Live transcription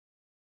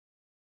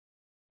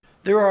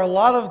There are a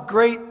lot of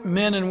great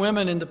men and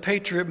women in the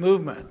Patriot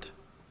movement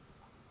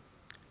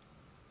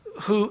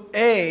who,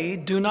 A,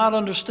 do not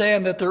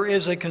understand that there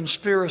is a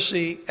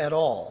conspiracy at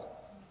all.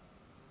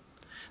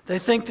 They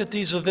think that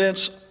these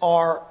events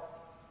are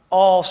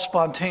all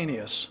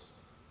spontaneous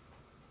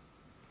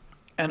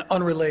and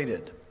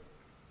unrelated.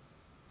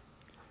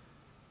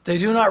 They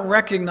do not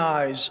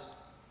recognize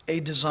a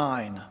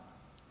design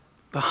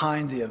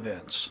behind the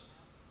events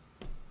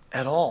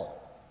at all.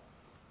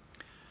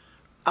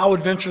 I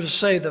would venture to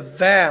say the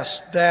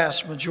vast,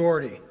 vast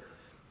majority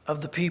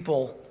of the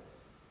people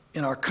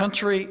in our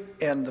country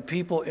and the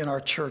people in our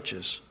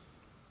churches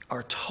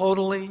are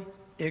totally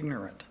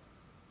ignorant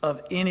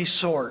of any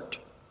sort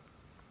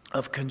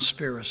of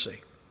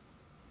conspiracy.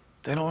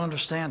 They don't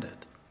understand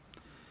it.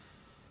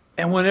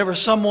 And whenever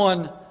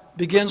someone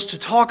begins to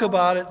talk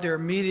about it, they're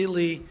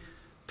immediately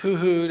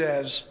pooh-hooed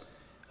as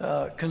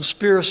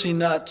conspiracy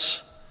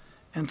nuts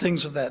and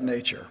things of that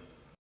nature.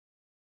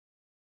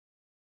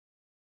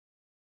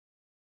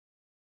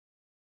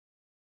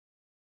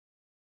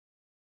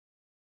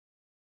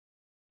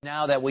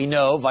 Now that we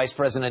know Vice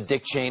President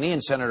Dick Cheney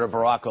and Senator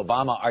Barack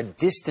Obama are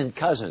distant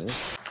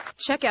cousins.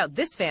 Check out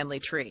this family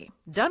tree,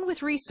 done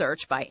with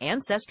research by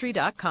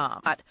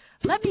Ancestry.com.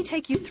 Let me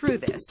take you through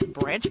this,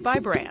 branch by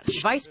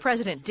branch. Vice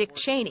President Dick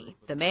Cheney,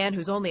 the man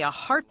who's only a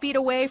heartbeat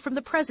away from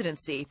the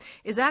presidency,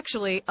 is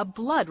actually a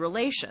blood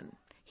relation.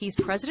 He's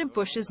President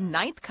Bush's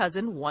 9th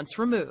cousin once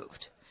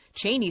removed.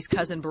 Cheney's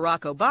cousin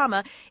Barack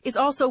Obama is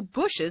also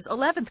Bush's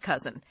 11th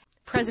cousin.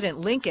 President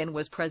Lincoln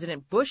was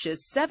President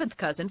Bush's 7th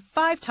cousin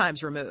 5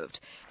 times removed.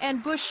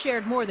 And Bush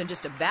shared more than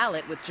just a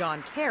ballot with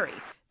John Kerry.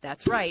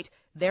 That's right,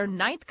 they're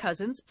 9th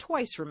cousins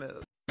twice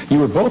removed. You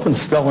were both in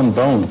Skull and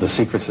Bones, the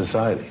secret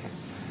society.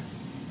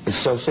 It's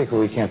so secret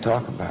we can't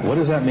talk about it. What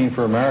does that mean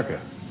for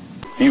America?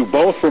 You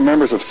both were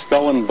members of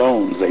Skull and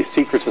Bones, a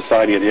secret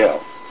society at Yale.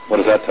 What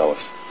does that tell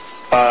us?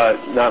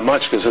 Not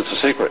much, because it's a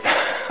secret.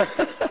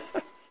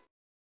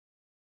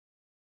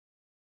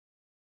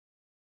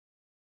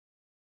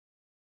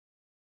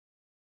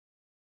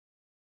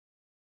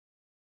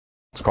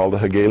 It's called the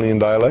Hegelian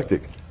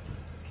dialectic.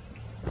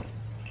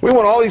 We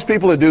want all these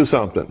people to do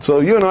something. So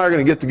you and I are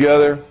going to get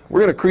together.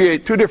 We're going to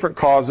create 2 different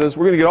causes.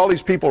 We're going to get all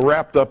these people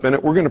wrapped up in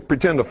it. We're going to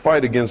pretend to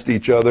fight against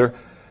each other.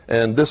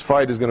 And this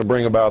fight is going to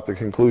bring about the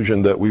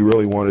conclusion that we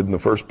really wanted in the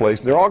first place.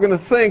 And they're all going to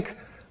think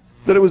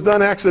that it was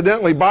done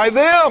accidentally by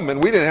them,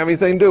 and we didn't have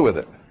anything to do with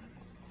it.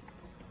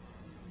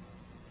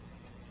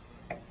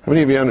 How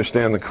many of you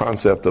understand the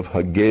concept of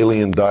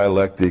Hegelian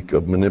dialectic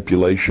of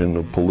manipulation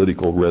of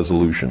political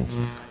resolution?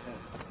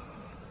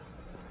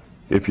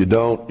 If you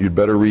don't, you'd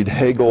better read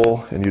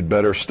Hegel and you'd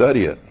better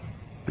study it,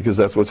 because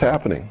that's what's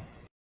happening.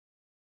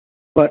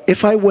 But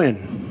if I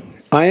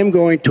win, I am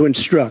going to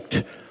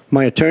instruct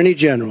my Attorney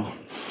General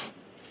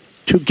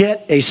to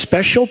get a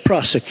special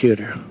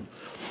prosecutor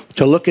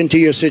to look into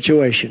your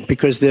situation,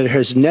 because there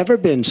has never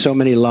been so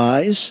many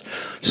lies,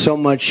 so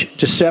much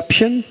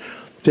deception.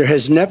 There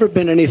has never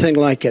been anything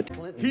like it.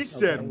 He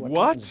said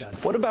what?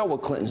 What about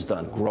what Clinton's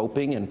done?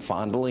 Groping and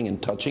fondling and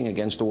touching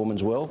against a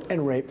woman's will?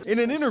 And rape. In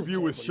an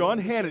interview with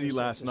Sean Hannity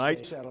last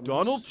night,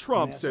 Donald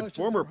Trump said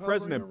former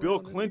President Bill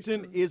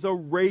Clinton is a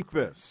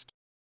rapist.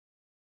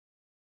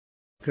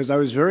 Because I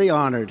was very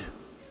honored,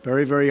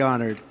 very, very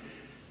honored,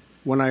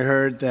 when I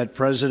heard that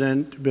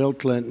President Bill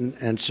Clinton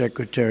and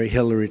Secretary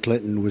Hillary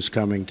Clinton was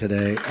coming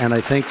today. And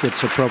I think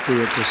it's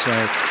appropriate to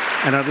say,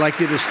 and I'd like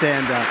you to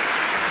stand up.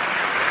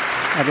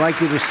 I'd like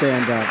you to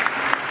stand up.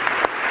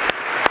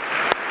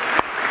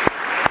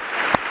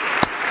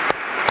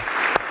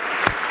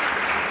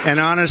 And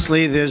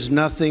honestly, there's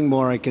nothing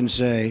more I can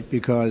say,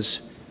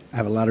 because I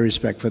have a lot of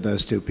respect for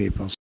those 2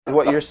 people.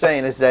 What you're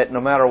saying is that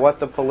no matter what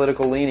the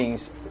political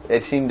leanings,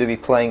 they seem to be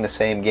playing the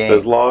same game.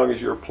 As long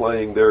as you're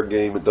playing their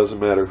game, it doesn't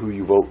matter who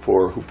you vote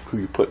for, who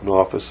you put in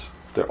office.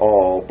 They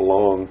all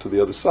belong to the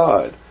other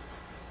side.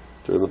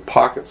 They're in the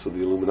pockets of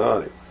the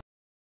Illuminati.